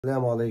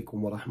السلام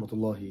عليكم ورحمة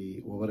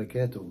الله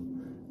وبركاته.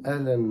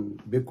 أهلا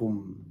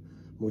بكم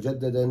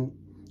مجددا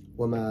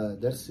ومع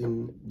درس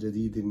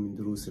جديد من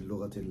دروس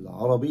اللغة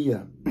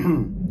العربية.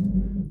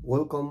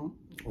 Welcome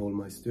all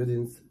my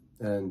students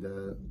and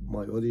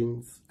my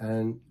audience,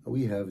 and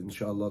we have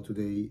inshallah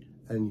today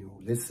a new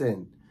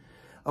lesson.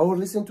 Our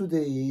lesson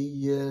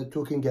today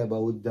talking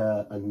about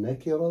the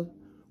النكرة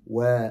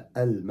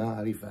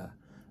والمعرفة.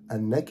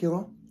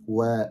 النكرة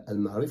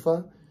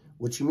والمعرفة,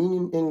 which mean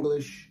in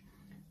English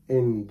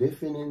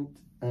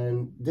indefinite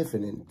and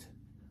definite.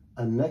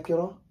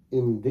 النكرة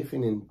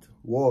indefinite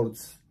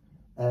words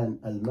and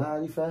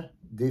المعرفة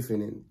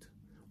definite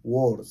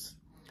words.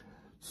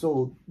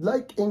 So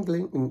like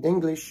in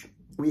English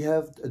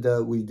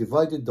we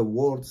divided the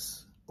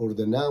words or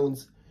the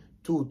nouns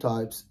two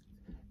types,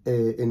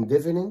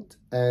 indefinite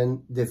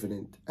and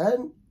definite.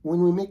 And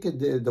when we make it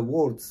the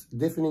words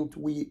definite,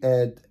 we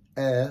add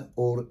a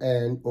or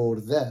an or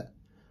the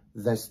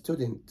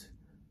student,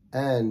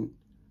 an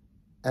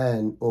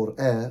or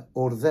a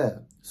or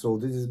the. So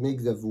this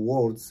makes the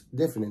words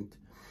definite.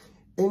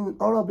 In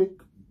Arabic,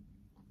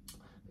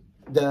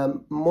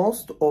 the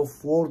most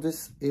of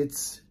words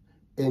it's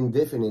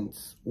indefinite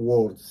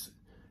words.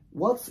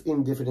 What's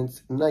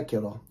indefinite?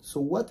 nakira. So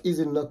what is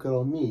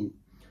النكرة mean?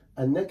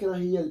 النكرة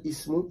هي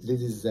الاسم,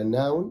 this is the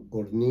noun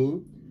or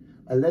name,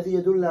 الذي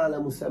يدل على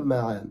مسمى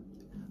عام,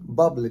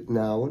 public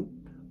noun.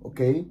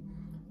 Okay,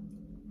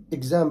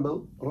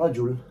 example: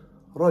 رجل,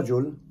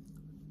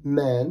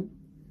 man,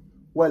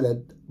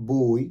 ولد,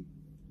 boy,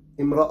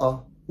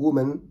 امرأة,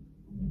 woman,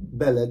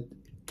 بلد,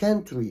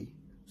 country.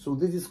 So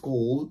this is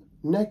called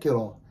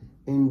nakira,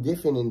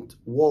 indefinite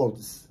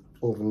words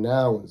or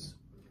nouns.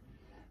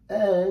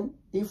 And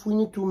if we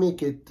need to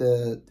make it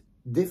a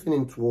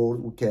definite word,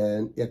 we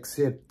can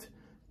accept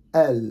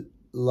al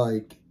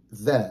like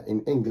the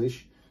in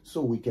English.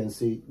 So we can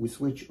say we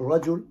switch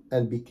رجل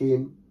and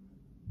became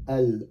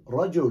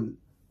الرجل,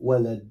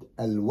 ولد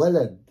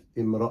الولد,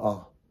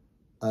 امرأة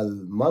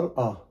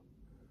المرأة,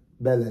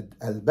 بلد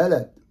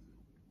البلد.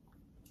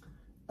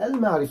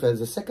 المعرفة,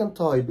 the second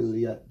type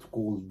اللي هي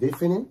called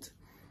definite,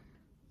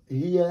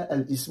 هي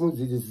الاسم,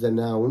 this is the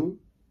noun,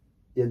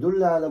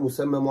 يدل على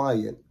مسمى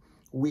معين.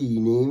 We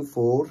name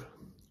for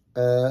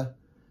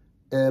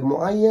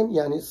معين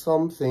يعني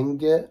something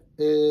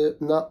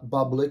not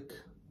public,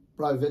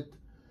 private.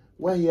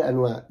 وهي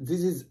أنواع,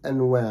 this is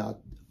أنواع,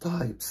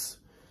 types.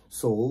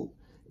 So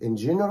in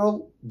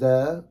general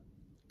the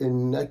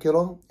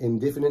النكرة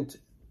indefinite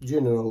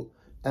general,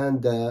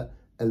 and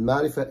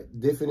المعرفة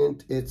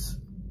definite, it's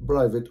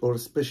private or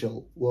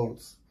special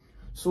words.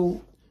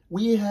 So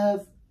we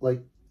have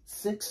like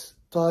 6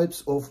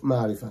 types of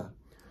معرفة.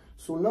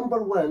 So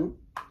number 1,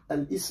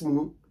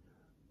 الاسم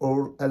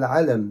or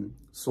العلم.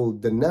 So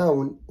the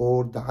noun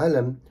or the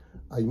علم,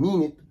 I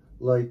mean it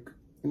like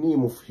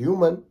name of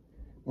human,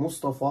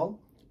 Mustafa,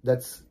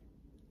 that's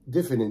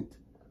definite.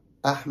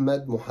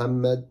 Ahmed,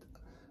 Muhammad,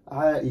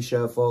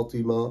 Aisha,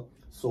 Fatima.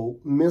 So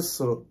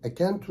Misr, a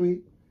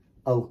country.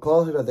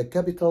 Al-Qahira, the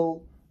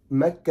capital.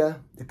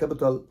 Mecca, the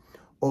capital.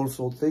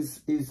 Also,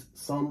 this is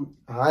some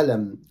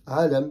alam.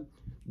 Alam,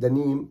 the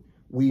name,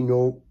 we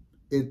know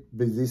it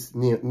by this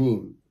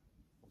name.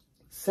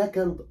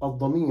 Second,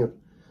 al-damir,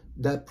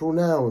 the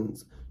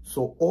pronouns.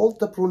 So all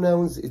the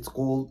pronouns, it's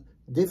called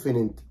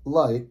definite,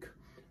 like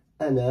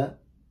أنا,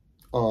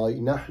 I,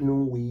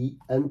 نحن, we,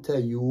 أنت,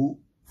 you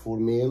for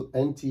male,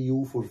 أنت,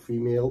 you for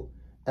female,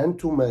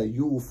 أنتما,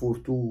 you for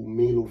two,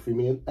 male or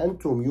female,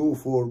 أنتم, you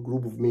for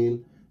group of male,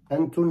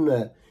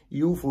 أنتن,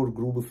 you for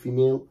group of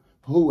female,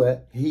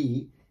 هو,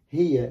 he,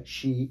 هي,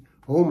 she,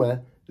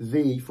 هما,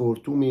 they for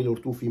two male or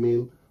two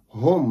female,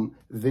 هم,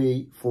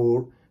 they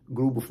for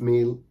group of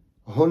male,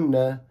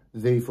 هن,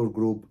 they for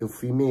group of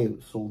female.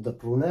 So the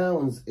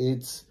pronouns,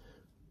 it's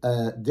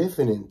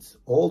definite.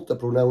 All the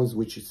pronouns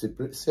which is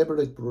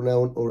separate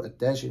pronoun or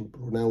attaching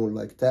pronoun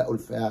like تاء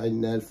الفاعل,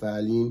 نا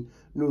الفاعلين,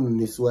 نون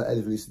النسوة,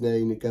 ألف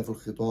الاثنين, كاف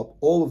الخطاب,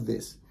 all of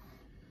this.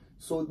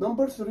 So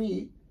number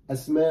 3,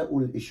 أسماء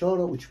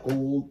الإشارة, which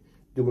called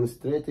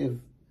demonstrative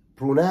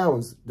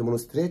pronouns.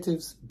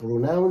 Demonstrative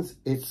pronouns,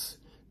 it's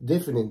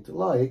definite,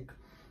 like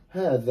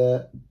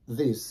هذا,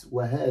 this,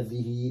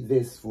 وهذه,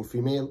 this for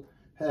female,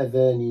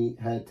 هذان,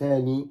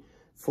 هاتان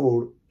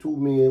for two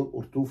male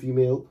or two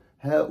female,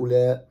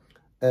 هؤلاء,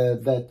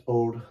 that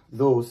or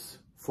those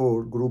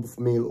for group of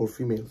male or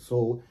female.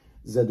 So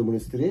the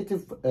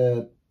demonstrative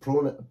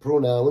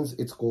pronouns,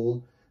 it's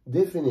called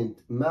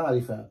definite,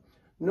 معرفة.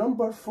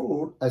 Number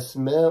 4,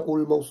 أسماء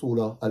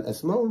الموصولة.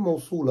 الأسماء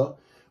الموصولة,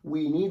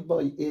 we need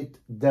by it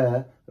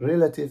the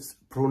relatives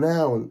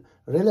pronoun.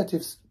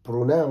 Relatives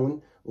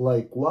pronoun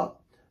like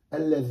what,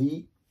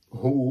 الذي,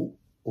 who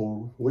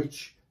or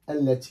which,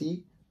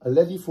 التي,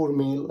 الذي for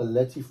male,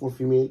 التي for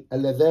female,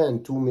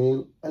 اللذان two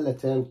male,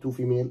 اللتان two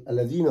female,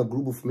 الذين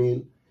group of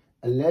male,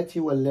 اللاتي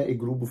واللائي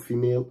group of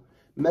female,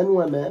 من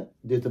وما,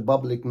 the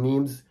public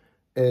names,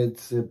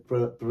 it's a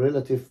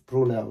relative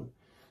pronoun.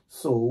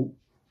 So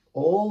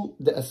all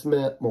the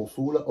أسماء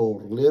موصولة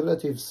or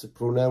relatives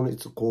pronoun,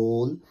 it's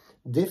called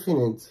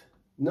definite.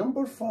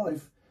 Number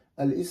 5,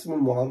 الاسم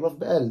المعرف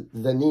بال.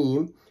 The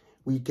name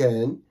we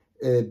can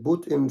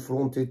put in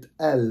front it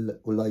ال,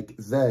 like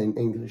the in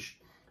English.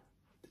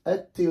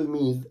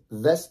 التلميذ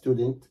the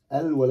student.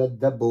 الولد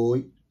the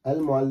boy.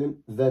 المعلم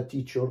the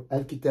teacher.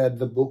 الكتاب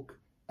the book.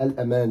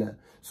 الأمانة.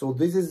 So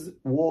this is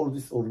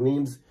words or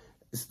names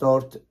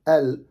start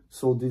L,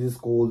 so this is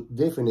called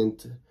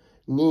definite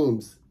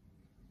names.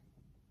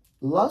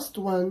 Last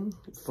one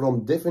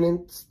from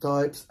definite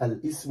types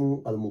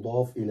الاسم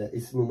المضاف إلى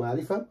اسم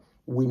معرفة.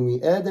 When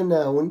we add a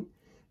noun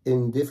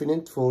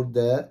indefinite for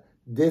the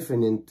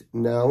definite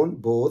noun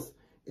both,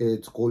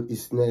 it's called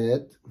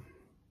إسناد.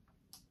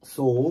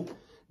 So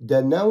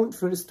the noun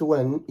first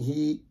one,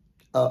 he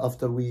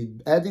after we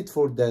add it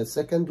for the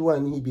second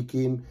one, he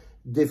became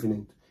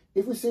definite.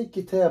 If we say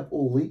kitab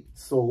only,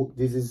 so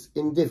this is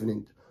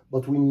indefinite.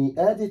 But when we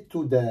add it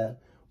to the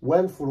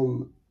one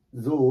from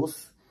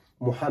those,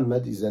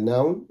 Muhammad is a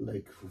noun,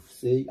 like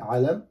say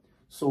alam.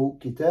 So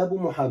kitabu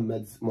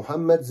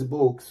Muhammad's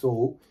book.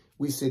 So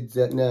we said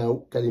that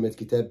now kalimat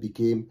kitab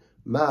became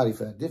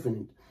ma'rifah,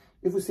 definite.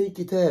 If we say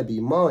kitabi,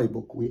 my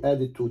book, we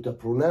add it to the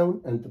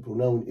pronoun, and the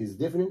pronoun is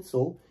definite,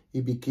 so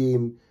it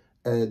became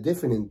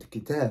definite,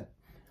 kitab.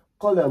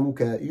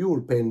 قلمك,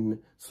 your pen,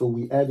 so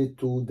we add it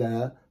to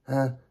the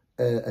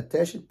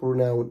attached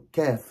pronoun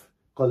kaf.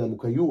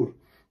 قلمك, your.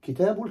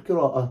 كتاب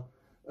القراءة,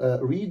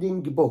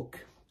 reading book.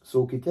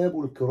 So كتاب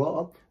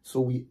القراءة,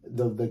 so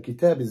the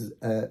kitab is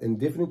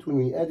indefinite. When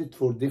we add it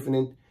for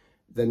definite,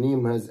 the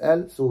name has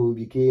al, so it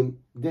became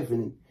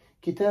definite.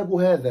 كتاب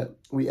هذا,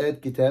 we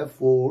add kitab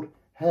for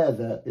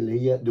هذا اللي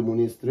هي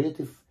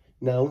demonstrative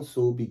noun,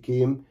 so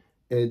became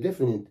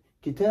definite.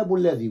 كتاب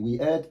الذي, we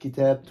add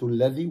kitab to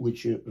الذي,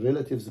 which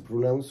relatives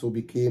pronoun, so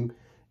became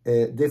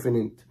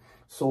definite.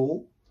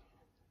 So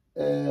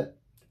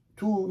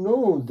to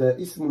know the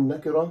اسم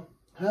النكرة,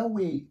 how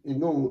we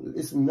know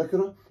اسم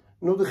النكرة,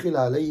 ندخل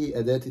عليه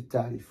أداة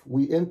التعريف.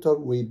 We enter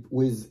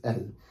with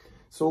L.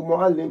 So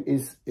معلم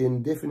is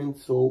indefinite,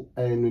 so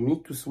and we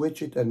need to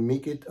switch it and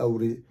make it or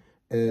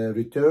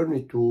return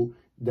it to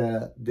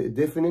the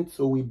definite,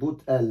 so we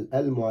put L,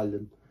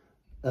 المعلم.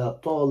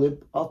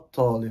 طالب,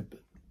 الطالب.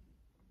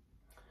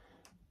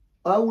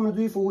 أو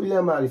نضيفه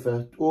إلى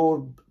معرفة,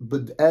 or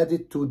add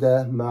it to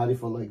the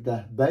معرفة, like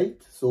the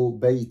بيت, so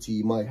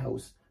بيتي, my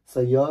house.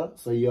 سيارة,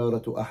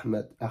 سيارة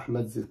أحمد,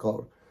 Ahmad's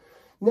car.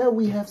 Now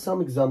we have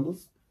some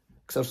examples,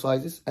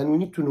 exercises, and we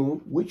need to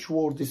know which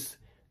word is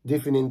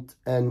definite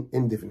and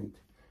indefinite.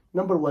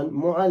 Number one,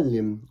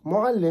 معلم.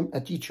 معلم,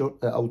 a teacher,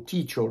 or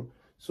teacher.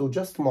 So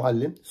just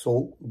معلم,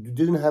 so you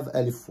didn't have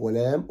alif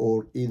walam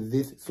or is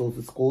this, so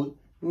it's called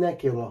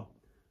nakira.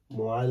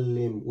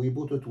 معلم, we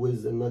put it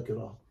with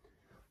nakira.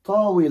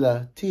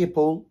 طاولة,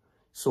 table,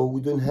 so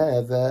we don't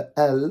have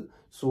al,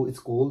 so it's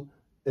called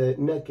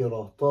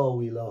nakira.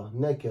 طاولة,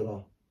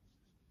 nakira.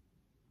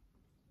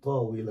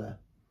 طاولة.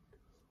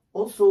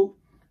 Also,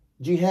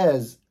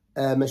 jihaz,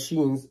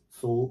 machines,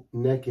 so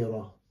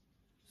nakira.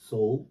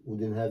 So we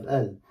didn't have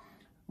al.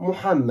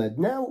 Muhammad,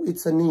 now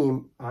it's a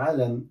name,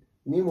 alam,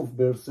 name of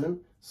person,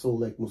 so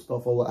like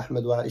Mustafa wa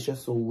Ahmed wa Aisha,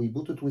 so we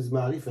put it with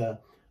معرفة,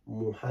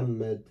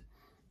 Muhammad.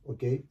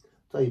 Okay.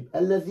 طيب,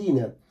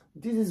 الذين,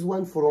 this is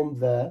one from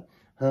the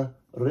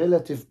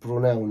relative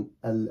pronoun,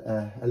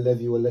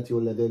 الذي والتي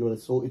والذين,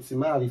 so it's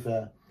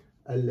معرفة,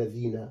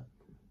 الذين.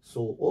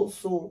 So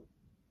also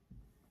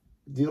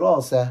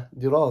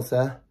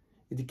دراسة,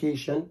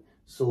 education,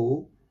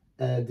 so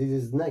this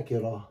is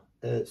nakira,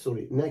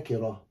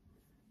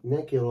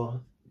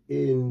 nakira,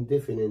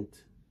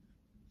 indefinite,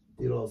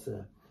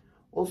 دراسة.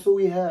 Also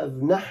we have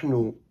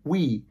نحن,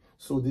 we,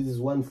 so this is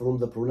one from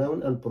the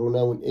pronoun, and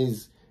pronoun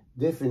is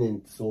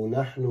definite, so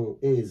نحن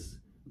is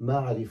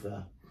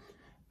معرفة.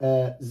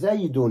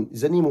 زيد,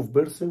 the name of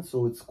person,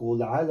 so it's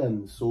called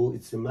علم, so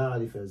it's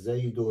معرفة,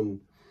 زيد.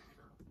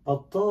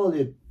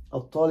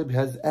 الطالب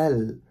has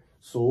al,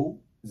 so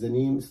the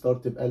name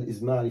started al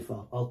is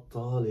معرفة,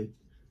 الطالب.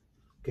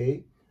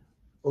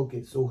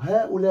 Okay, so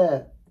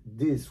هؤلاء,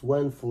 this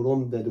one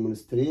from the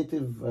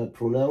demonstrative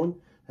pronoun,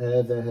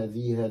 هذا,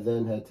 هذه,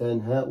 هذان,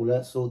 هاتان,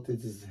 هؤلاء, so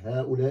this is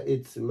هؤلاء,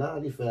 it's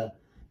معرفة.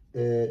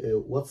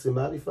 What's the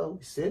معرفة?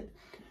 We said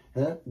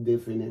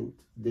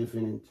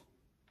definite.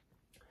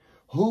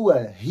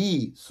 هو,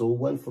 he, so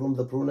one from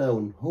the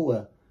pronoun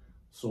هو,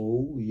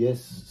 so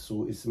yes,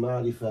 so it's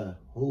معرفة,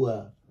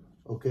 هو.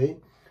 Okay.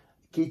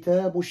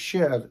 كتاب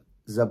الشعر,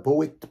 the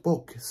poet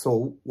book,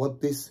 so what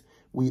this,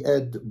 we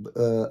add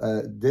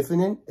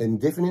definite,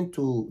 indefinite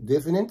to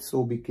definite,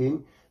 so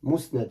became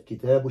مسند.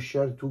 كتاب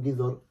الشعر,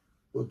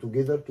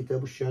 together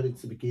كتاب الشعر,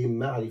 it became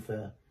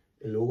معرفة,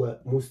 اللي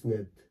هو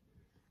مسند.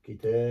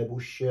 كتاب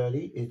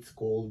الشعر, it's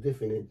called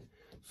definite.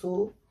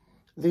 So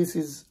this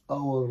is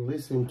our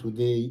lesson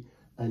today,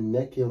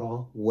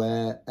 النكرة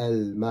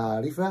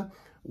والمعرفة.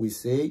 We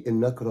say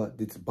النكرة,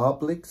 it's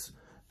publics,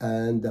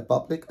 and the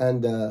public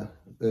and the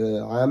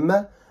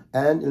عامة,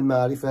 and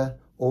المعرفة,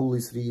 only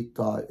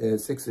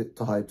 6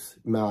 types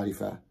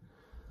معرفة.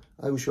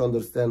 I wish you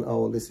understand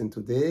our lesson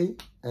today,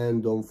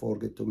 and don't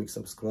forget to make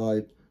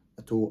subscribe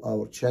to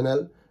our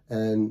channel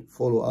and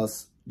follow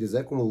us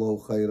جزاكم الله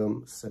خيرا.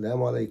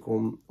 السلام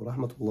عليكم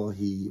ورحمة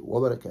الله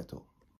وبركاته.